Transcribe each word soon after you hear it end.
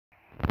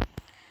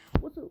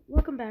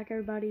back,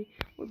 everybody.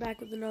 We're back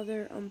with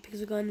another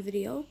Pixel Gun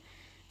video,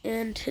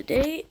 and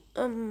today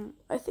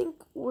I think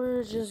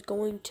we're just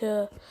going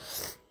to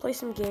play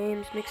some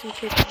games, make some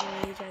kids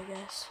rage, I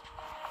guess.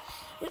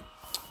 Yep,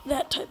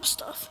 that type of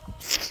stuff.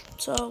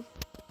 So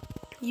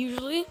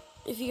usually,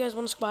 if you guys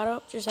want to squad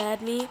up, just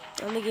add me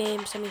on the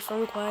game, send me a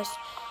friend request,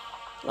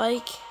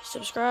 like,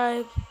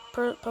 subscribe,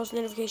 post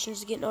notifications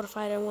to get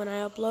notified on when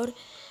I upload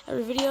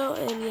every video.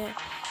 And yeah,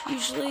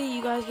 usually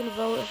you guys can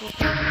vote if we're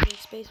playing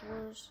Space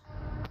Wars.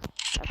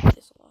 I play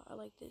this a lot. I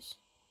like this.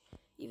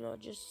 Even though I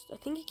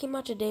think it came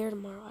out today or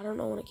tomorrow. I don't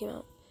know when it came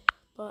out.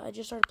 But I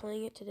just started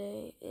playing it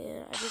today,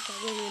 and I just got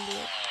really into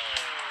it.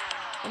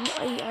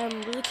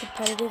 I'm really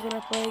competitive when I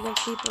play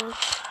against people,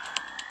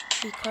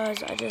 because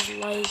he's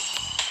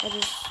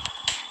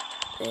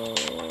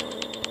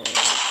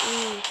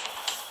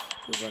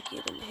lucky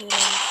I didn't hit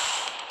him.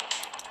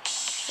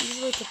 I'm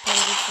just really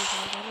competitive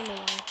sometimes. I don't know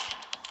why.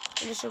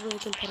 I'm just a really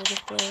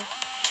competitive player.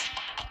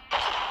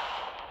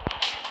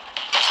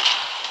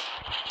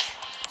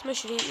 Somebody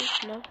shooting at me?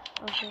 No?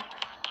 Okay.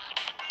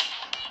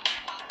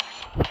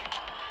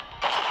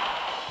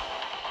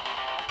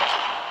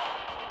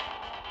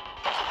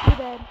 You're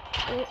dead.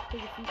 Take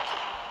a seat.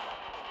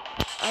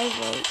 I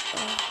vote.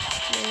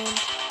 Man.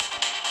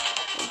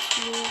 Thank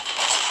you.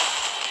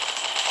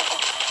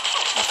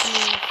 That's me.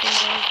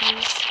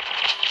 Me.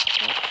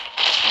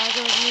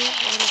 Aggro's me.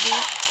 What is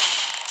it?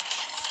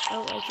 I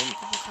don't like getting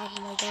people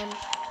copying my gun.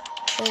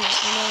 Oh, I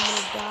know I'm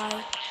gonna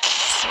die.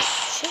 Oh,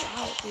 chill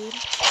out, dude.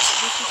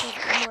 This is like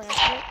one more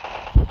effort.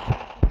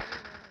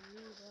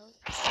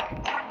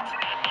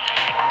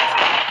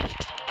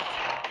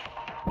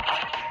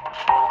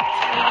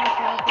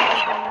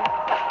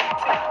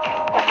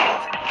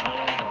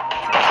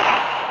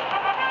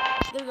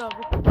 There we go,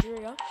 here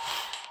we go.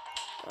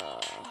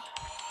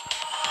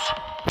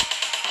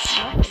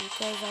 Nothing,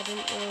 because I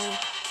didn't really.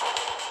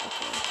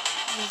 Okay,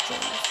 just join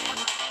this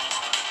one.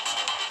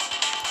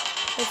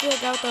 Hopefully I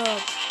got the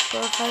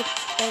prototype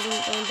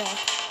doesn't turn back,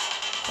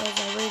 because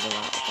I raise a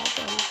lot with that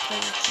gun,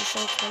 because it's just so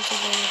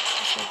expensive and it's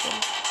just so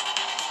good.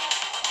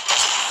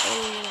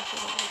 Oh, that's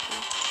what I'm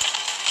looking.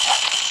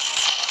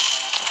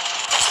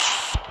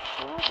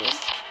 Oh, good.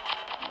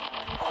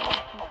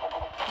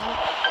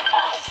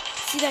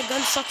 See, that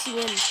gun sucks you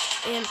in,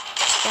 and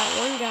that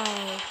one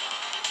guy.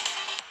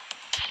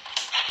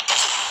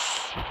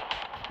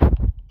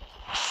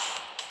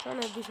 Trying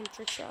to do some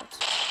trick shots.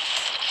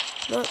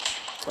 Look,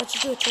 let's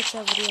just do a trick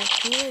shot video.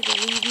 Can you like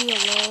leave me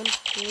alone,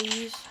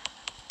 please?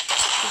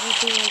 This is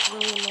being like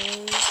really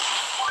annoying.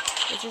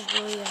 It's just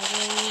really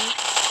aggravating me.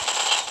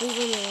 Please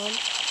leave me alone.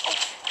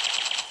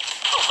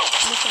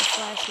 I'm just gonna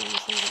flash you and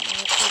get my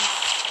head.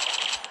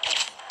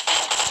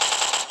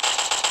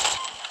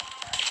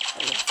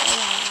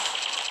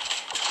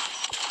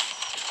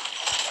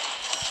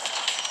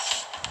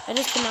 I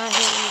just cannot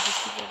hit when you just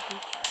keep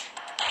jumping.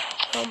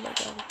 Oh my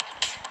god.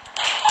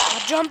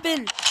 Stop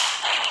jumping!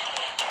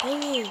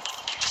 Dang it.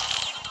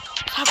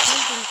 Stop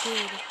jumping,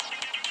 kid.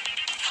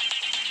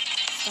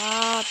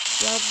 Stop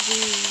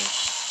jumping.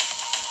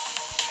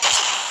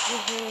 You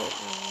hit,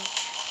 man.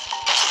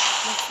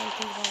 Make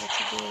something about what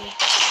you do.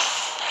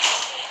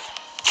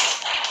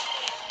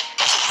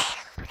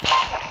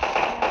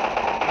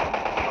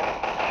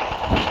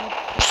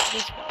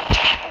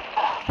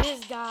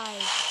 This guy.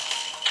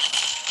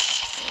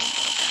 Oh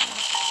my god.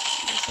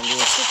 There's gonna be a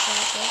trick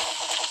shot, though.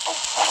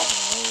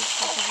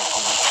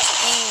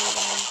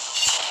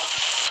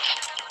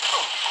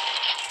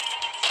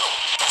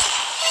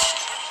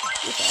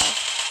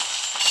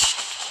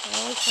 I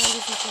like trying to do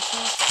some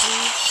shots,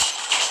 please.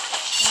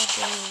 God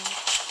dang.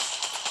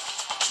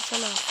 I'm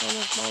trying to find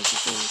those bouncy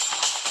things.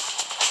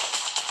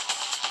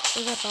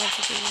 Where's that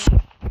bouncy thing?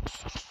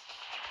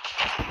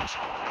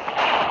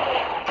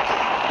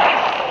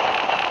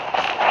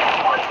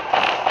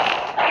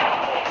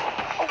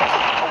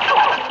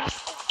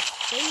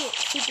 Dang it,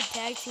 stupid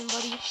tag team,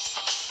 buddy.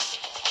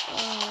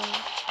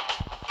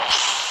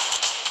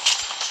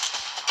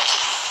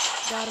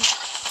 Got him.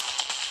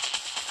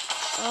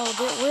 Oh,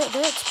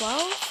 they're at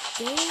 12?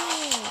 Damn.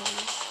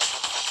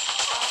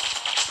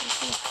 I'm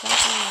gonna crack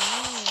my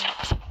out.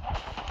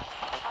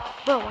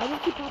 Bro, why do you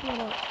keep popping it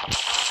up?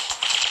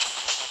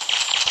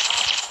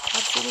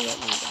 Stop shooting at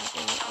me,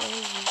 goddamn. Where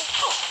is he?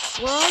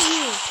 Where are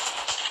you?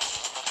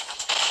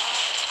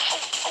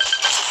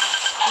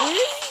 Where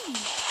is he?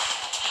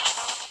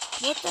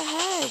 What the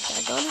heck?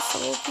 That gun is so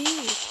OP.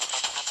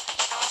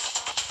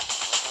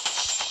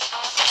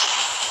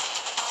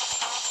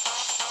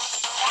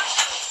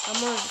 I'm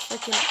gonna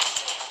freaking.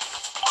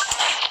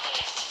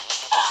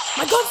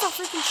 My gun's not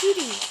freaking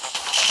shooting.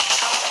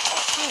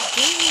 Oh,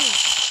 dang it.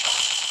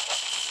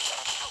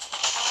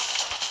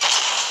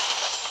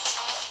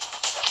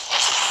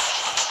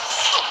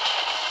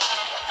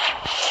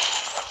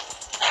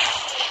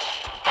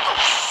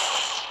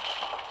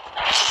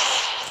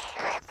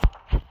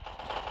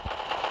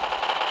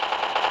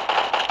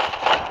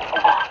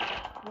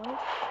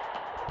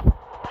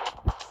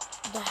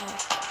 What the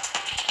heck?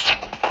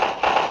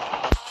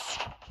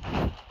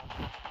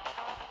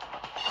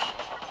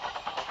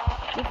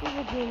 This is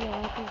a game that I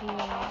think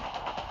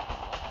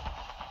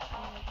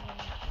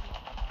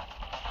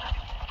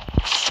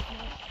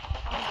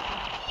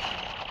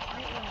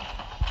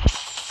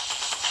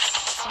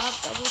stop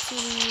double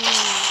teaming me.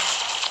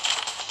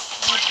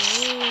 God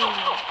damn.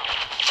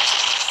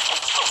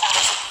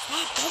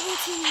 Stop double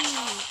teaming me.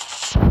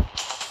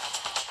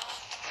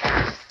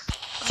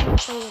 I'm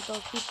playing with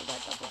those people that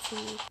double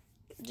team me.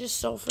 Just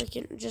so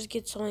freaking, just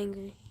get so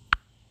angry.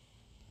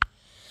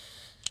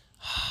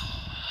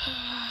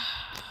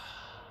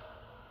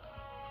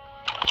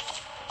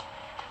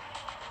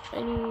 I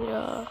need,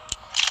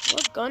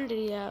 what gun did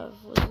he have?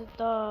 Was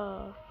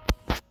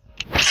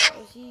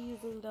he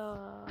using the,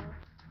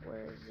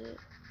 where is it?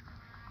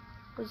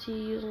 Was he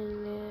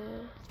using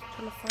the,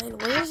 trying to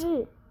find, where is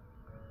it?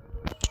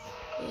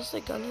 Is this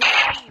the gun he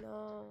had? No.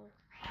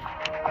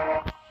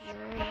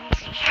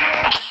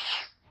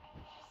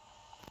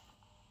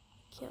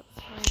 Can't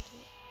find it.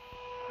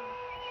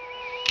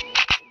 It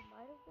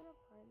might have been a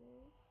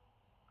primary.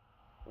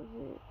 Was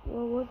it,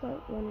 what was that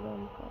one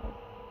gun called?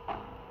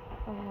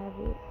 I have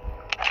it.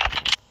 I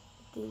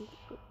think,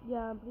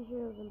 yeah, I'm pretty sure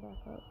it was in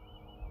backup.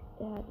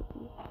 It had to be.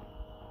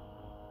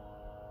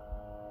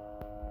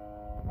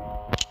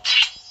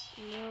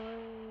 No,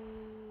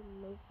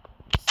 nope.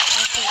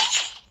 Okay.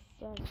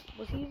 Yeah.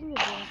 Was he using a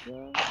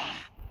Dracula?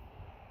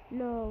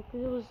 No,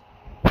 because it was.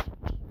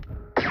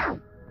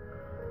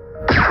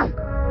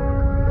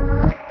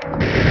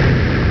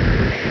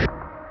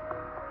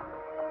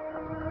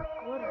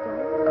 What gun?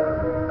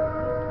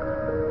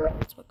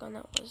 That's what gun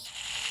that was.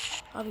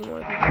 I'll be more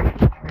than that.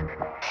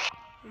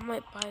 I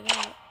might buy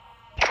that.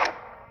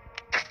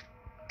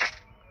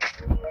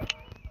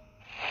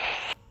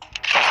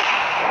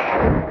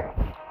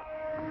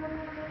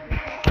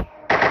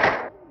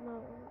 No,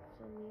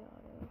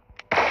 semi-auto.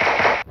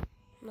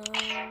 No, I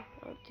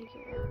don't think it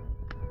was.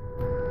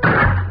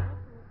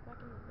 Back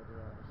in the video,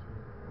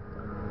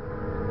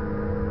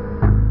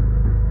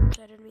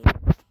 I see me.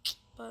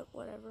 But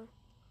whatever.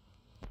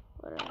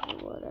 Whatever.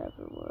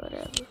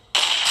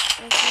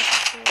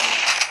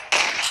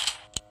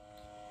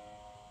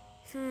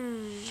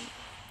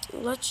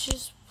 Let's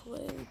just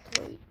play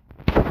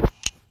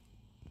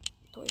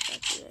Toy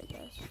Factory, I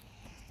guess.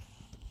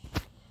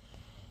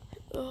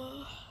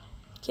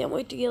 Can't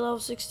wait to get level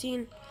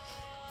 16.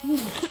 No,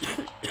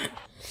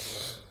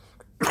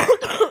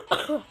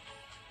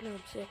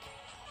 I'm sick.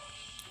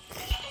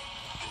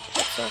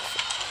 That sucks.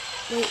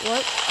 Wait,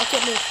 what? I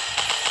can't move.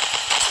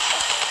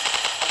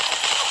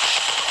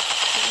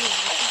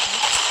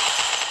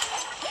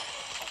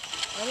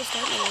 Why is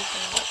that like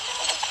that?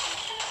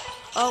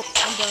 Oh,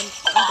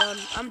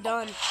 I'm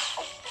done.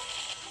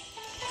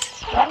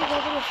 Why do they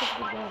have such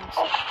good guns?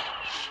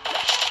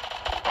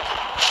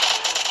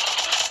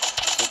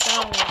 Sit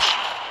down.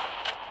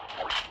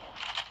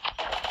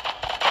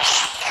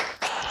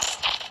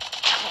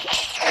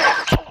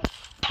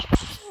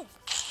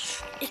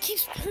 It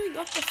keeps pulling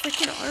up the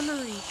freaking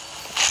armory.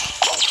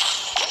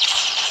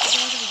 Get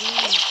out of the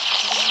game.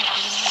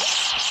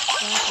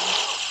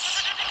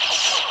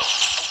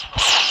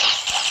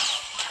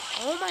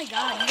 Oh my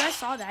god, you guys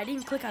saw that. I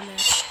didn't click on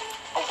that.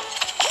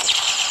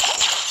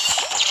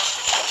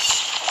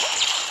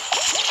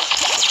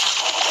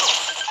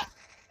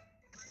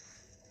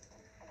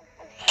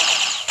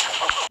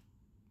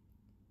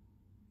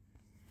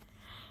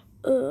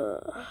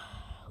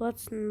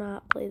 Let's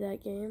not play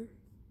that game.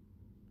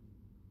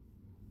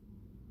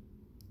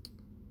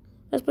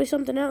 Let's play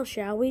something else,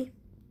 shall we?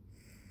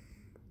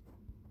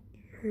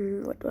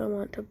 What do I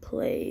want to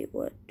play?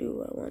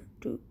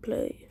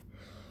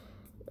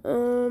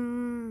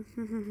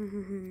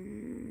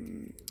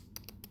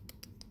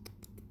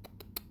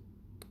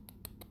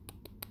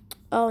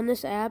 Oh, in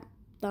this app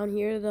down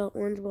here, the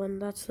orange one,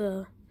 that's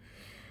what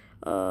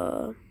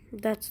I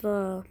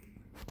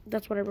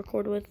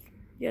record with.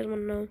 You guys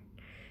want to know?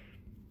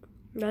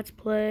 Let's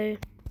play.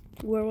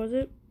 Where was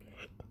it?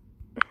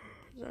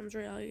 Sounds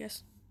real, I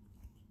guess.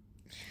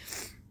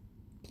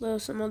 Play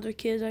with some other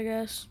kids, I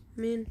guess.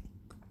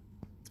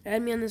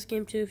 Add me on this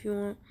game too if you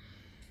want.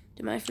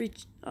 Did my free?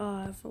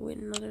 I wait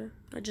another.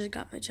 I just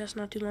got my chest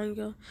not too long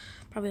ago.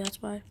 Probably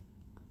that's why.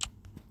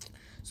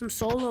 Some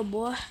solo,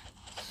 boy.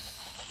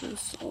 Some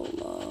solo.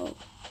 Oh,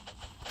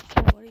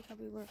 what do you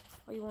copy? Where?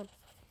 Oh, you want?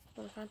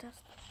 Want a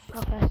contest?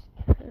 Okay.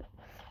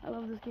 I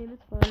love this game.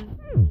 It's fun.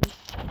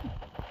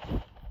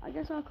 I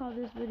guess I'll call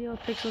this video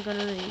Pixel Gun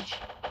Rage.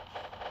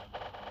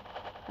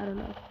 I don't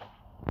know.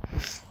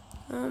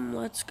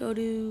 Let's go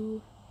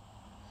to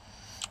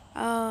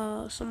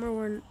somewhere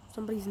where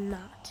somebody's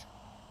not.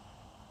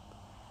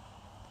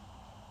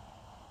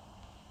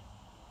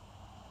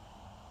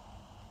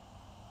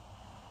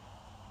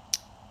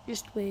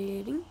 Just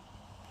waiting.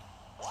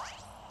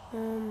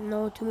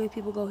 No, too many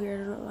people go here. I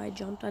don't know why I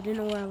jumped. I didn't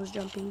know where I was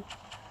jumping.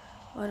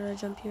 Why did I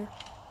jump here?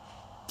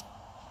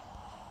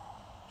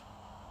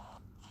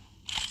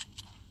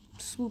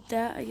 Swoop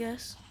that, I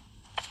guess.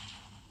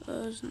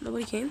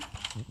 Nobody came?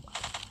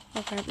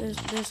 Oh crap,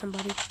 there's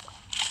somebody.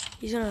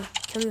 He's gonna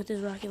kill me with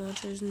his rocket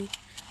launcher, isn't he?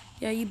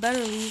 Yeah, you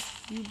better leave.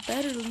 You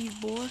better leave,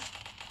 boy.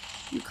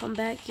 You come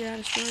back here out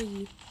of story,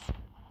 you.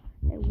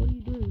 Hey, what are you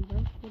doing, bro?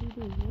 What are you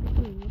doing? What are you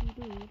doing? What are you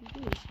doing? What are you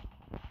doing?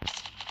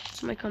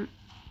 Somebody come.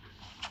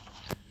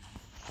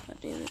 God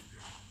damn it.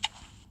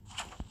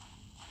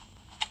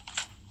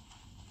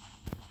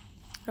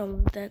 I don't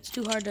want that. It's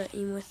too hard to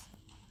aim with.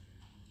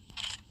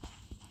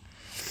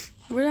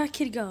 Where'd that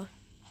kid go?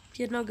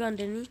 He had no gun,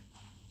 didn't he?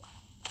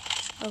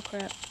 Oh,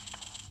 crap.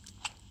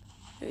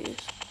 There he is.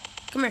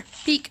 Come here.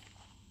 Peek.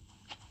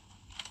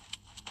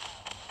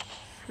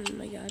 Oh,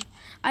 my God.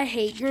 I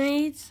hate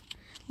grenades.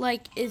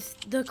 Like, if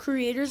the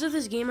creators of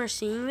this game are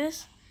seeing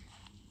this,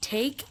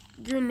 take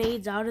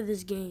grenades out of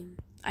this game.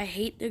 I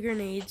hate the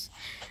grenades.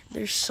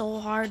 They're so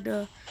hard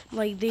to,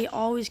 like, they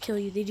always kill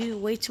you. They do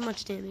way too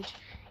much damage.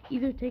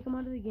 Either take them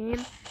out of the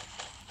game,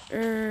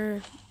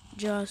 or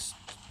just,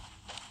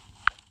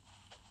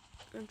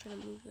 I'm trying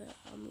to move that.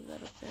 I'll move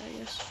that up there, I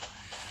guess.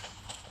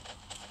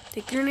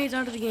 Take grenades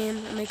out of the game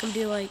and make them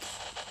do, like,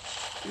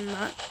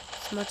 not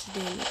as much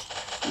damage.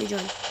 Let me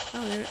join.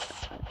 Oh, there.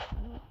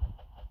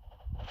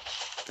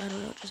 I don't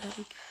know what just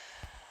happened.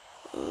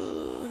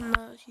 I'm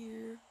not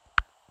here.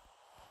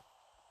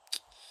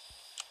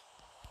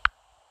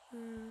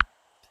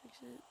 Fix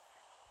it.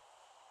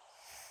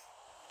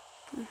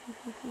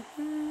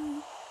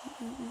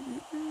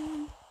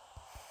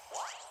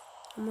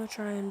 I'm gonna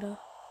try and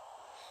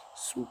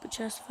swoop a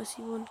chest if I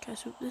see one. Can I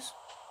swoop this?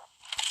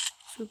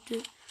 Swooped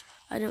it.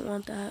 I didn't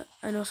want that.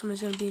 I know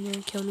somebody's gonna be in here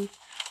and kill me.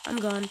 I'm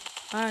gone.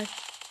 Bye.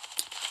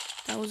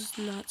 That was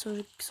not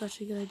such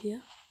a good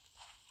idea.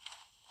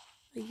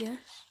 I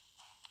guess.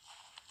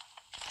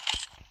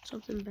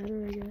 Something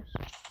better, I guess.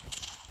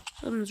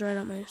 Something's right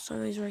at my.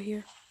 Somebody's right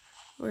here.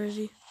 Where is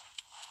he?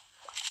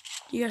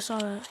 You guys saw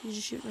that. He's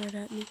just shooting right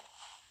at me.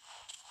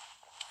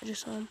 I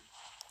just saw him.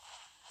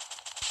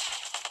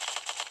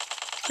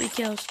 3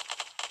 kills.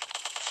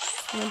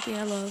 One thing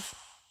I love.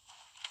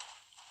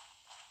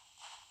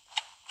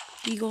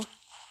 Eagle.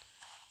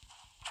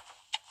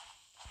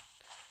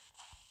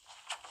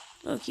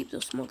 I'll keep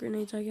those smoke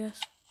grenades, I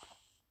guess.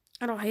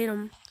 I don't hate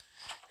them,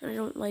 and I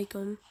don't like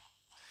them,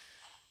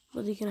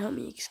 but they can help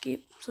me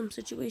escape some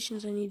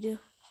situations I need to.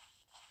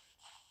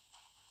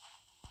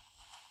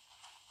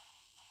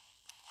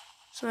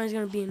 Somebody's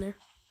gonna be in there.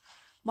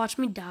 Watch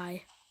me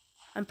die.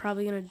 I'm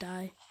probably gonna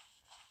die.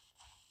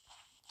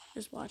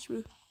 Just watch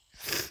me.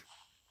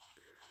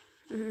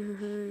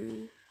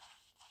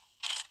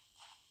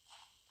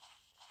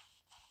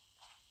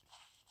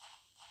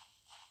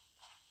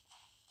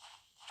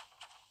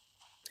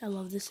 I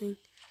love this thing.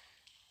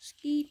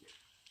 Skeet.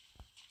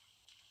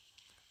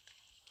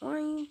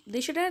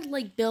 They should add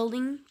like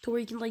building to where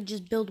you can like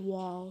just build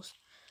walls.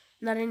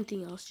 Not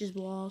anything else, just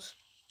walls.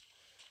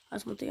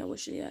 That's one thing I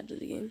wish they added to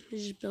the game.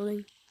 It's just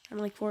building. Kind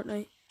of like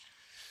Fortnite.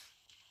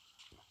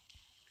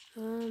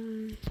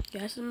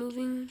 Gas is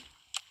moving.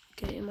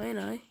 Okay, am I an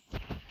eye?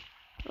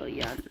 Oh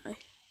yeah, I'm an eye.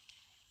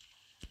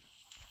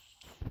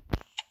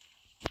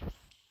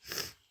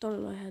 Don't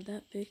know why I had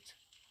that picked,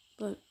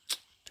 but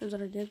turns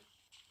out I did.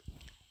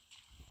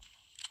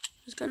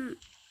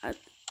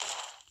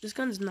 This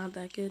gun's not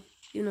that good.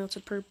 You know, it's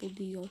a purple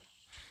deal.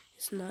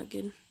 It's not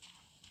good.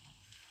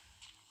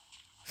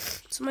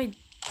 Somebody.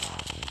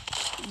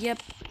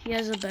 Yep, he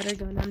has a better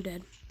gun. I'm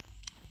dead.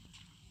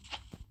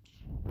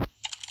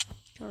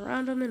 Go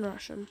around him and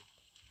rush him.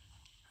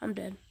 I'm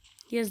dead.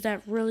 He has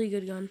that really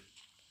good gun.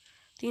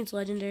 I think it's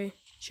legendary.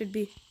 Should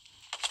be.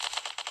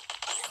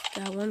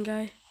 Got one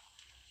guy.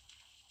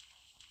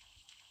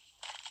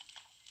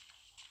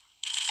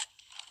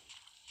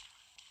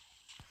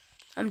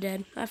 I'm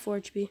dead. I have 4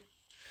 HP.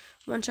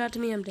 One shot to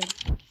me, I'm dead.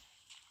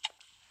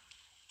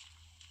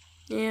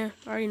 Yeah,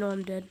 I already know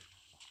I'm dead.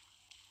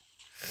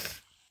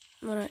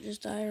 Why not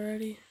just die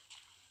already?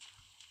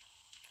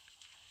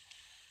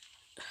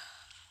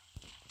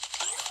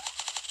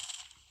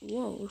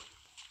 Whoa.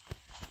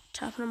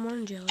 Chopping him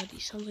orange jelly.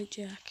 Sounds like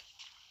Jack.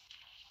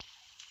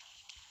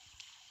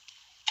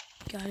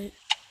 Got it.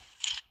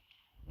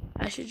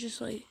 I should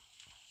just like...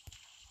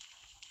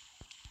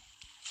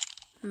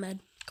 Med.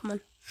 Come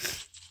on.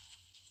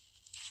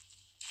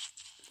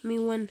 Let me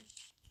win.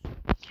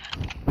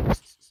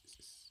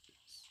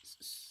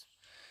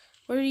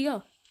 Where did he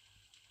go?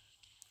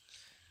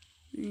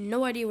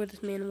 No idea where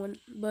this man went,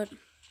 but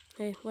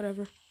hey,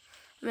 whatever.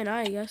 I mean,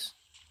 I guess.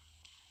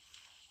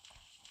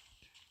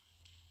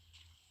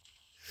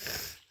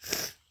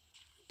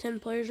 Ten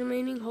players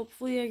remaining.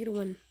 Hopefully I get a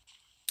win.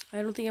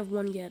 I don't think I've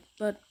won yet,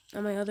 but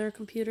on my other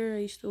computer,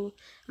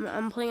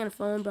 I'm playing on a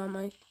phone, but on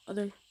my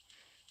other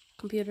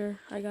computer,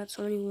 I got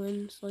so many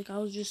wins. Like, I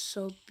was just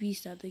so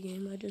beast at the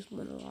game. I just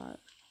won a lot.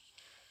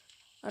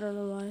 I don't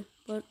know why,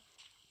 but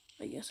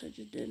I guess I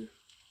just did.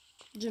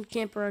 Just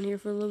camp around here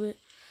for a little bit.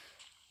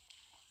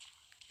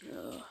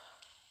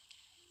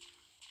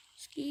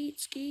 Skeet,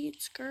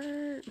 skeet,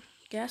 skirt.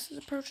 Gas is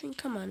approaching.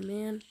 Come on,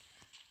 man.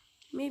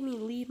 You made me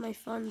leave my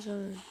fun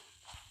zone.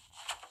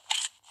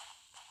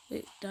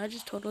 Wait, did I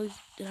just pick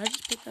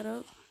that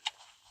up?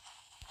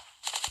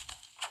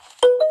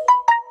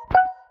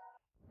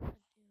 God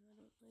damn,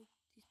 I don't like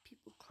these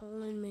people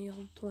calling me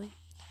all the time.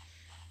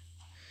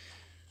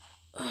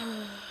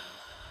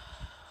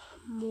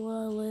 Will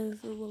I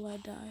live or will I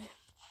die?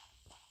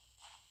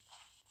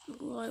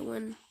 Will I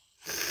win?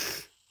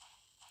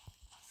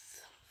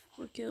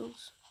 4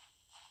 kills.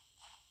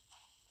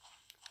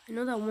 I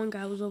know that one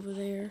guy was over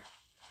there.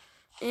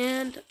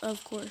 And,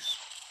 of course.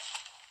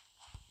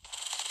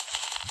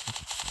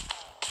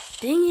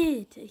 Dang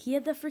it! He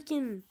had the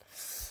freaking...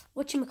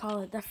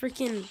 whatchamacallit? That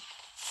freaking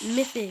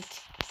mythic.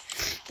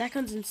 That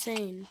gun's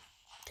insane.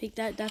 Take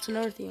that. That's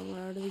another thing I want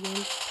out of the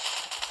game.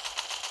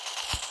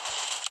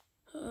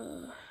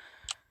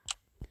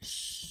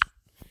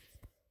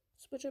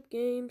 Switch up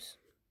games.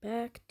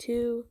 Back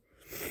to,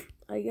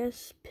 I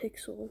guess,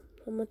 Pixel.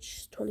 How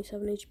much?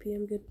 27 HP.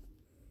 I'm good.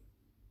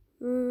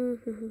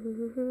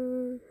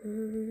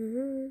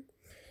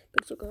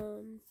 Pixel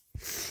gun.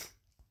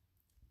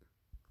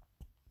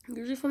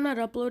 Usually if I'm not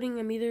uploading,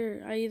 I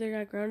either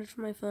got grounded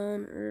from my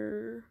phone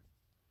or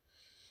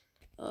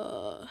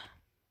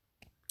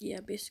yeah,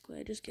 basically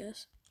I just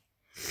guess.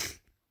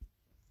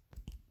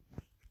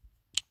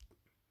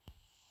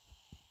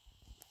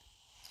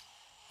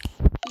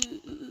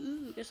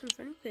 Got some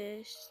friend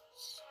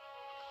requests.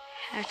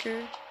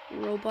 Hacker,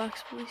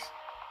 Roblox, please.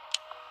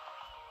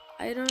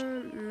 I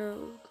don't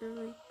know, Grim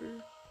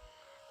Reaper.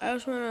 I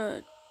just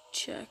wanna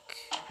check.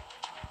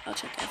 I'll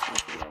check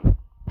after.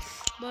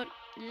 But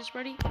you just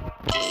ready?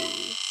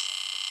 Hey.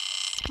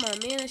 Come on,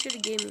 man! I should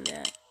have gave me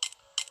that.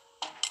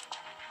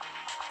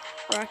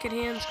 Rocket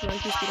hands. Come on,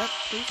 can you speed up,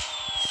 please?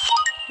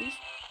 Please.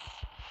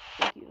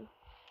 Thank you.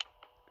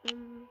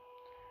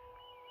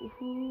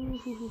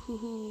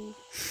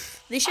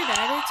 They should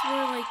add it to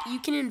where like you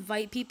can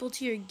invite people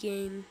to your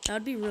game. That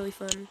would be really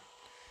fun.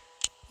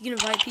 You can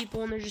invite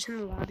people and they're just in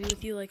the lobby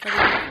with you, like how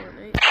they do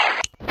in Fortnite.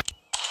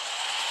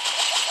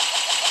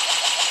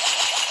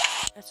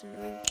 That's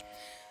annoying.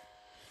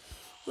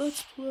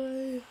 Let's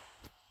play.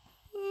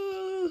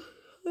 I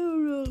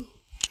don't know.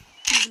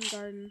 Even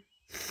Garden.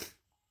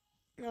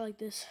 I like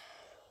this.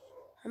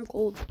 I'm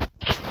cold.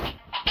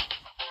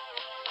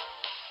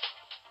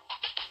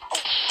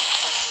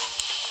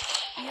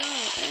 Yo,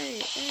 hey,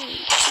 chill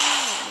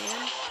out,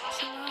 man.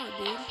 Chill out,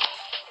 dude.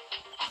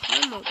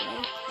 Karma, bro.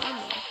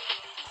 Karma.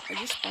 I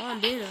just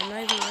spawned in. I'm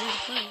not even ready to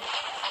play.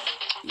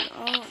 You're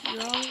all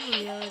over me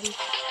already.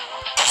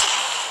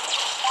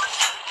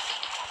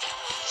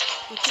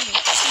 Hey, come on,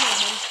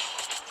 buddy.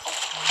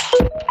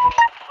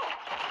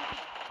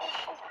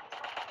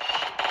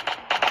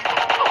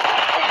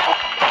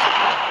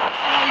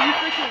 Oh, you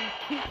freaking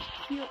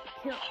kill.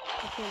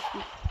 I can't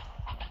speak.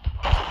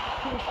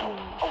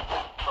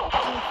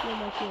 Can't steal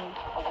my kills.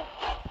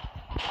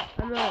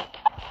 I'm not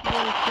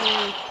really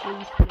curious for you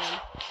to know.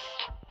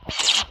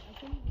 I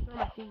can't even throw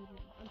my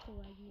fingers. I'm so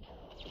laggy.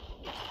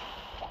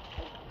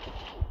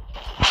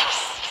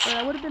 Well,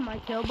 that would have been my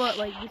kill, but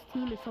like this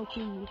team is so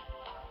clean.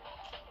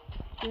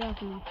 Get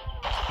off me.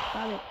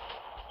 Stop it.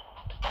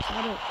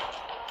 Stop it.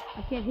 I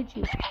can't hit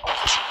you.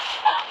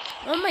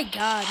 Oh my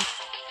god.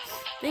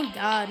 Thank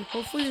god.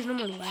 Hopefully there's no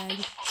more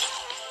lag.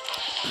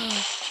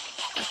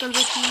 That comes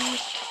with me.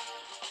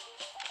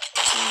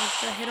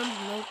 Did I hit him?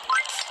 Nope.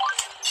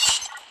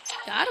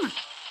 Got him.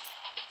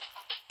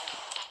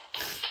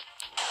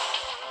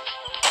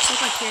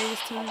 Hope I carry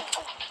this team.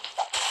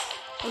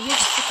 Oh, he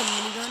has a freaking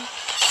minigun.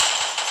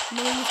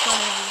 No one was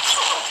gone ever.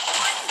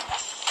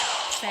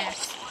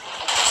 Fast.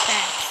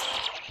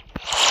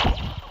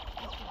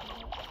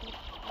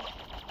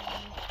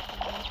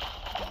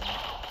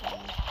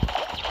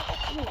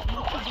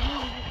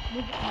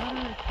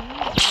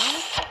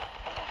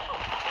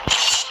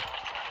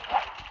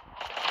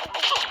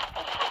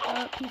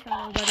 Peace out,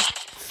 everybody.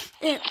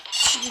 He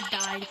just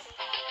died.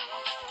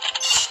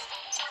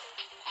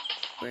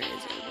 Where is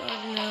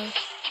everybody now?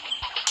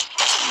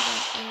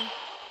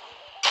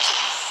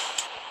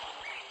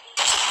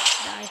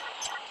 Die.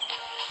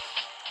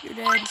 You're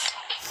dead.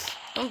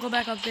 Don't go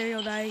back up there,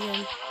 you'll die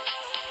again.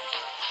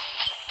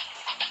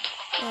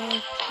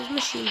 His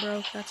machine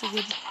broke. That's a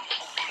good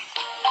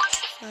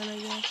sign, I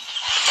guess.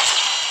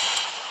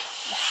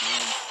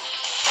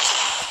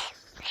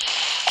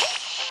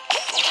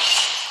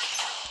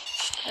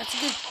 That's a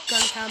good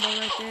gun combo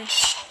right there.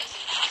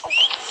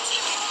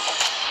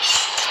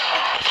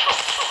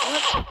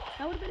 What?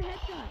 That would have been a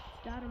headshot.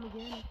 Got him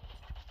again.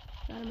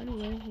 Got him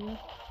anyway. Yeah.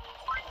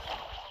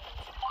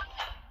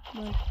 Come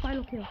on,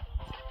 final kill.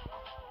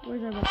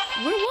 Where's everybody?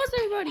 Where was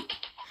everybody?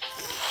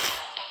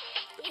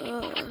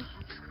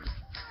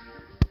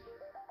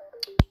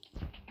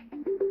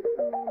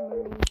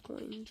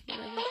 Coins,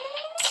 whatever.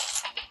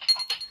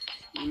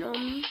 You know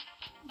me.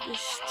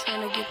 Just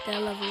trying to get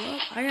that level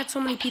up. I got so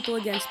many people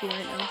against me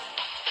right now.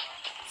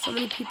 So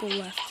many people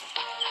left.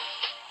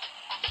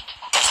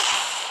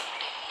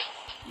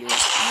 You're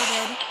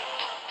dead.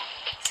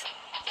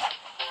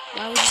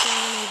 Why would you go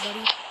away,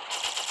 buddy?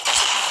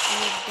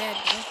 You're dead,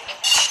 bro.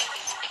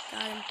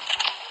 Got him.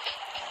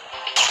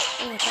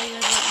 Oh, I thought you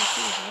guys were my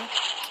team, huh?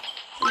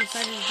 You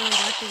decided to join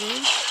back the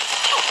game?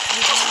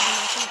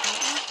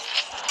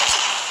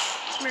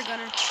 Come here,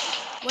 Gunner.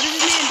 What is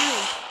this man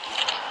doing?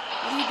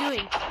 What are you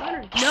doing?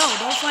 Gunner, no,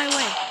 don't fly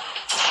away.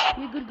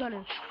 Be a good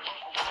gunner.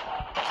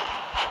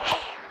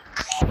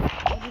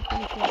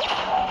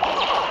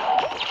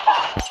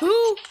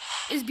 Who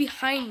is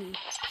behind me?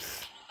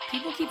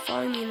 People keep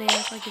following me and they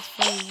act like it's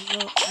funny.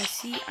 Well,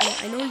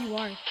 I know you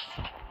are.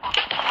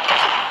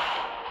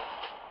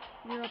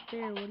 You're up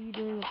there. What are you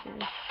doing up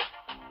there?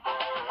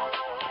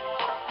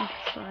 You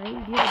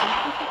trying? Do you have a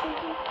backpack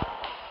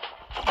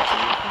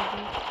or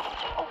something?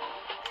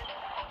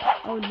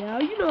 Oh, now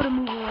you know to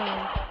move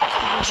around.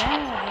 You're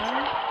bad,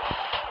 right?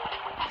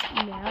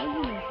 Now you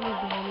know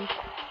someone's behind me.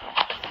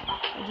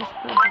 I just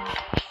heard them.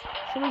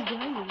 Someone's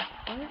behind me.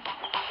 What?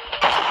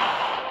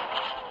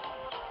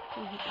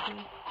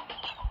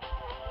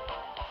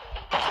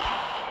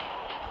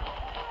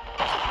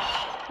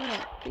 Shut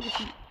up. Take a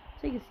seat.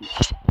 Take a seat.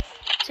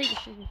 Take a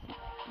seat.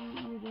 You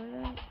enjoy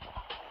that?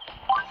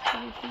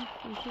 Take a seat.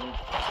 You sure?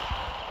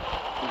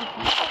 Take a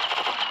seat.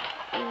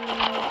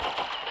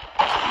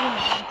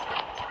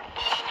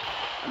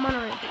 I'm on a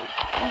rampage.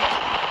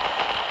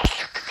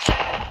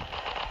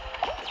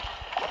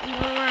 You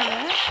don't know where I'm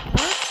at?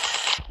 Huh?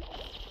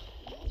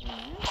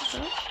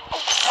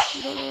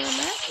 You don't know where I'm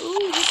at?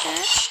 Ooh, get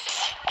that.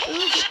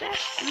 Ooh, get that.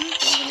 That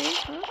grenade,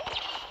 huh?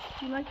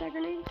 You like that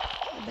grenade?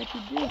 I bet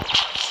you do. I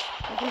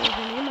can have a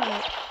grenade on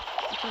it.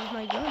 Because of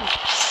my gun.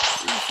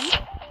 You see?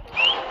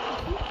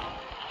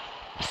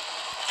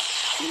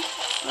 See?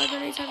 My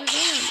grenades have a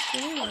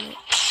grenade on it.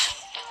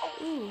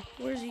 Ooh,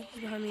 where is he?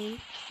 He's behind me.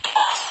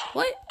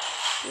 What?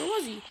 Where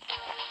was he?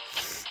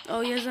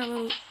 Oh, he has that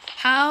little...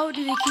 How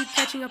do they keep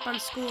catching up on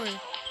score?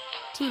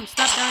 Team,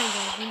 stop dying,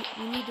 guys.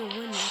 We need to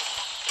win this.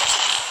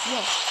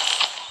 Whoa.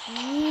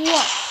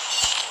 Whoa.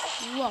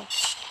 Whoa.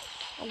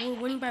 Oh, we're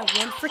winning by 1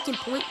 freaking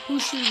point?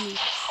 Who's shooting me?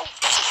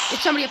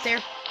 It's somebody up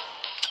there.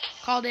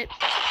 Called it.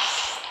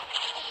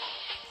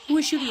 Who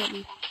is shooting at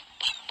me?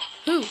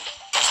 Who? It's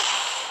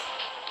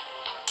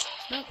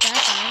not that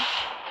guy.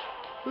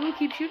 Who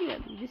keeps shooting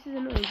at me? This is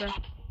annoying, bro.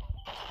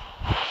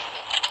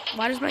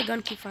 Why does my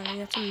gun keep firing?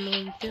 That's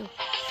annoying, too.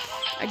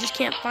 I just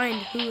can't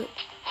find who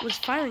was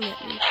firing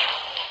at me.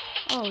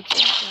 Oh, it's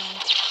that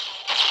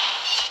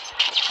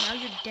guy. Now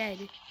you're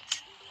dead.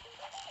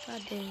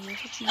 God dang,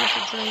 that's what you get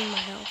for draining my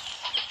health.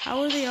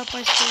 How are they up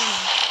by score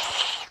now?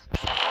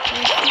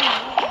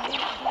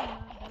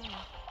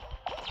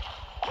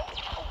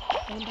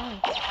 Don't die.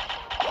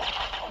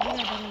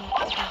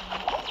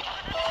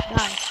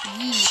 Die.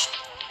 Yee.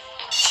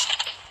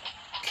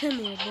 Come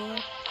here, boy.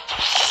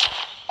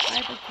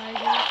 Hyper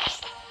Tiger.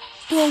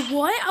 Bro,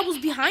 what? I was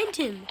behind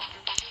him.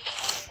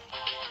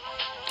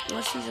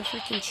 Unless he's a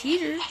freaking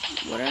cheater.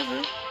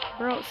 Whatever.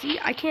 Bro, see,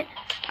 I can't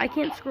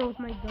scroll with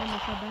my gun.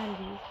 That's how bad it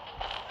is.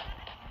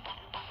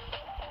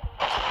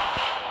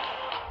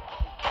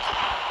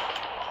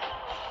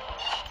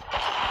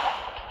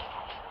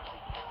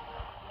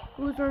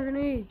 Who's our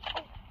grenade?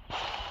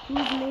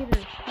 Who's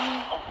Nader?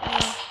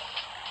 Who's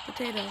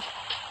Potato?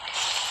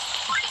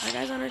 That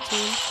guy's on our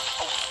team.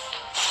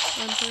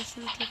 One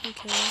person taking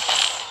kill.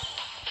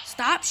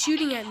 Stop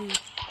shooting at me.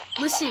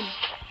 Listen.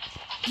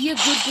 Be a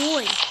good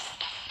boy.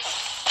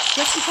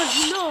 Just because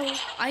you know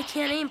I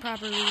can't aim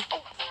properly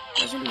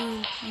doesn't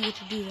mean you get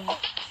to do that.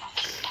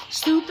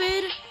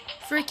 Stupid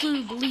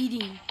freaking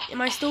bleeding.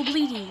 Am I still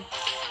bleeding?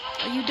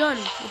 Are you done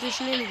with your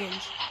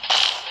shenanigans?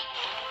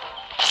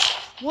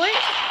 What?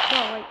 No,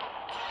 like,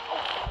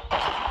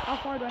 how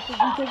far do I have to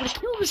reach over to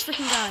kill this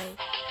freaking guy?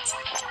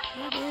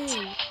 God dang.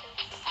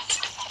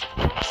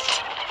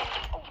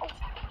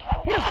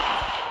 Hit him!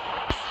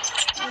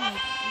 Oh my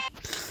God.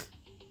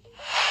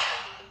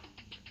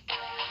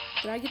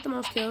 Did I get the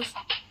most kills?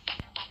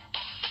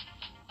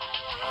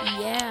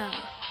 Yeah.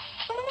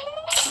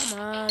 Come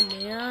on,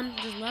 man.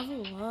 Just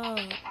level up.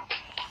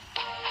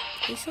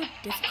 It's so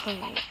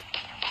difficult.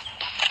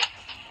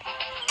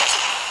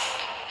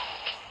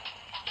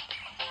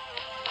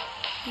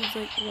 He's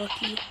like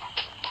lucky.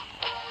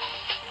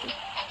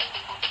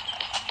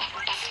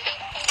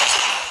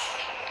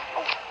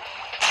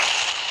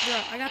 Bro,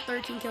 I got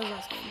 13 kills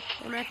last game.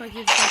 Don't act like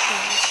you're just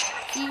kills.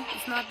 See,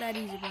 it's not that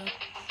easy, bro.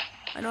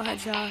 I know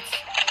headshots.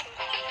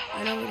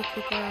 I know where to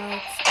quick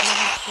routes. I know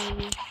how to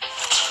kill you.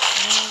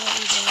 I know what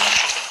you're doing.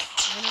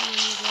 I know when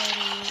you're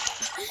dead.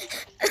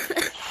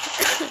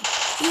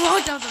 He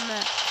walked off the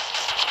map.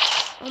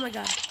 Oh my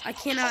God. I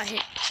cannot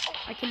hit.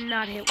 I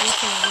cannot hit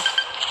whatsoever.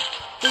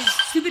 His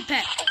stupid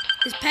pet.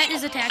 His pet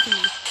is attacking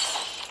me.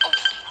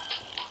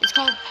 It's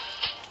called...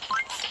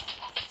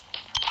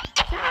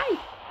 Die!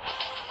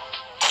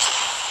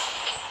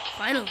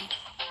 Finally.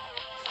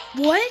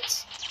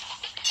 What?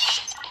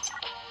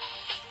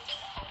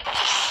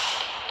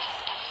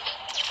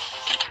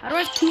 How do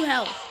I have 2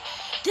 health?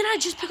 Didn't I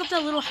just pick up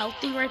that little health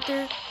thing right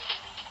there?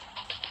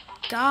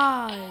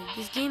 God,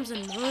 this game's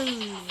annoying,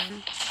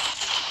 man.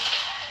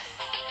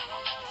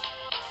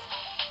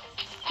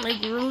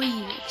 Like,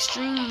 really,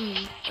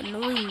 extremely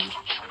annoying.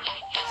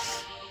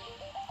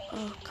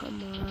 Oh,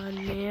 come on,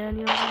 man.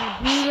 You're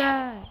not gonna do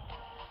that.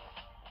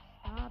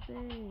 Stop it.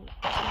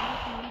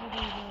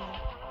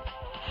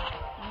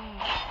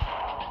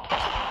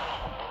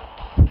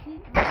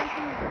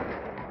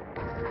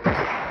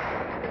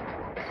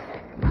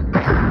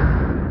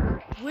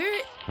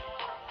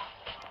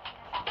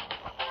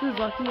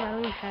 lucky I don't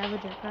even have a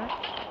jetpack.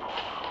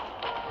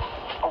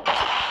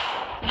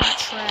 Not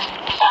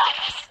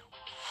trash.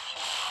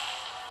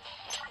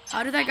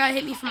 How did that guy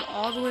hit me from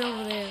all the way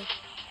over there?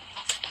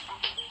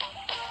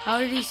 How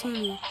did he see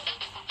me? You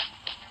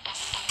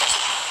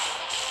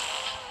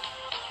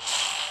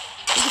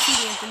can see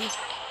me, Anthony.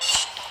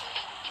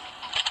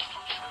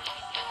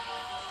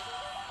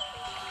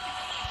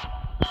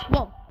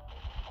 Whoa.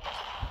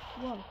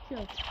 Whoa,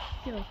 chill.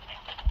 Chill.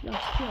 Yo,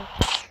 chill.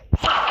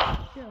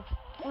 Chill.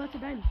 Oh, that's a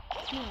diamond.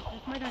 No,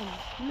 that's my diamond.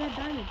 Isn't that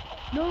diamond?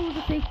 No, it was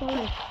a fake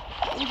bonus.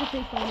 It was a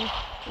fake bonus.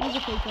 It was a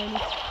fake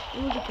bonus.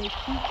 It was a fake.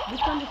 See,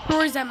 this one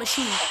destroys that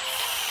machine.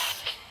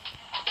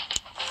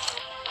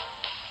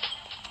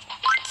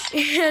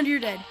 And you're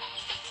dead.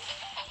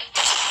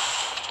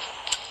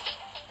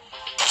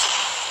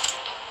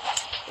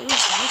 It was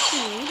so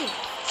creative.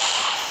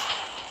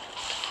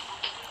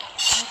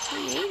 How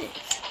creative.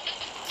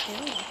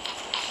 Kill.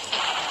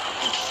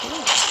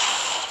 Kill.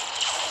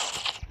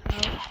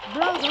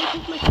 Bro, don't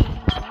take my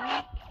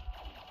camera.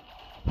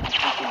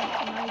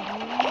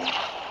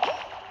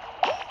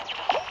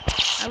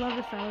 I love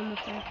the sound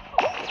effect.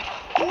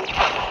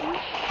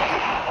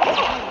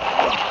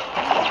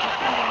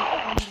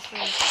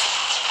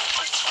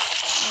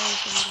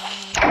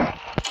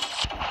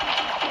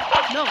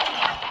 No!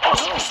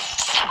 No!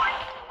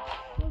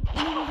 The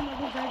only reason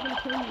my guy's gonna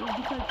kill me is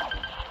because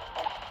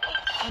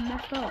I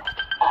messed up.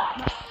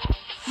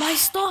 My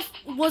stuff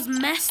was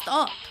messed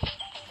up.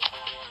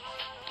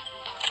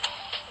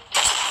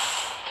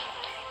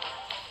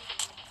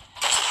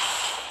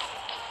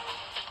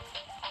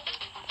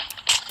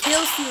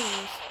 Kill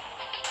stealers.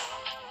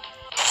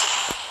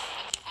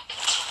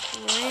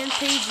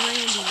 Rampage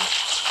Randy.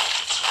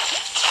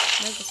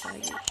 Mega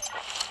faggot.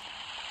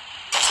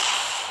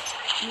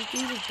 You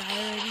can just die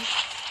already.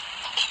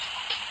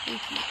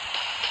 Thank you.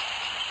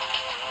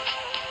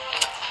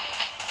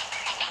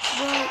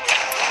 Well,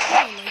 I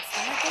don't like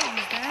that. Don't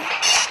use that.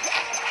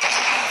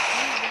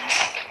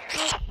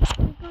 Well,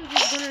 this one's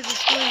just gonna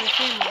destroy your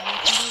family.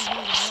 Like, you don't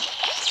know that.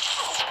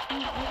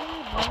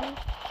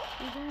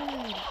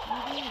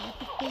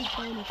 That's a fake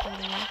bonus right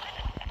there.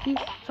 See?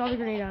 Saw the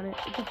grenade on it.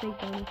 It's a fake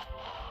bonus.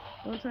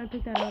 Don't try and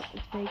pick that up.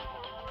 It's fake.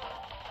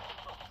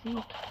 See?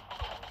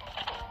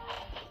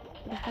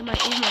 I had my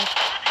ammo.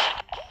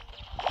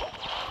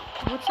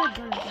 What's that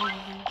gun?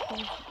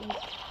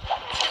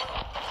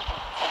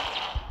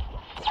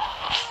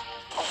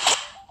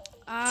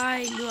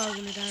 I knew I was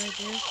gonna die right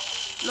there.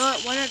 No,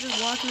 why not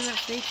just walk into that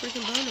fake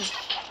freaking bonus?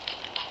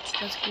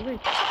 That's good.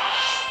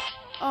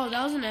 Oh,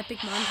 that was an epic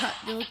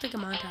montage. It looked like a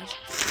montage.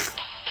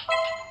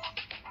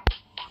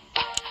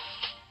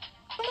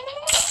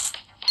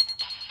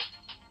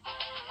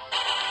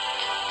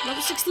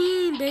 Level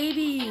 16,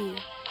 baby.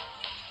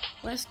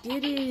 Let's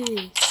get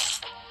it.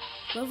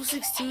 Level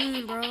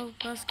 16, bro.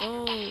 Let's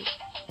go.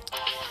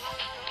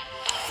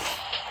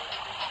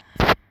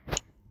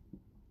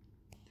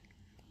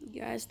 You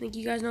guys think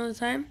you guys know the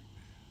time?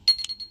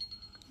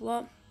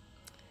 Well,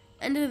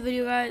 end of the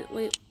video, guys.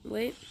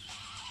 Wait.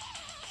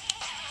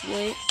 Not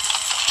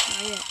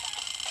yet.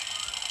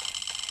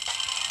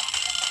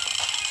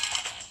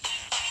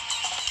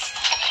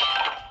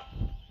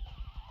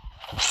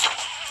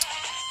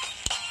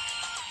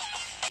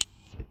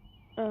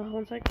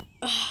 One sec.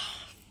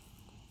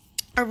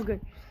 Alright, we're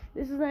good.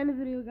 This is the end of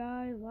the video,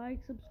 guys. Like,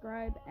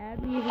 subscribe,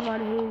 add me if you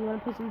want to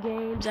play some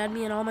games. Add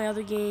me in all my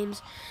other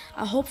games.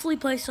 I'll hopefully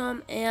play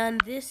some.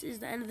 And this is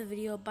the end of the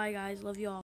video. Bye, guys. Love you all.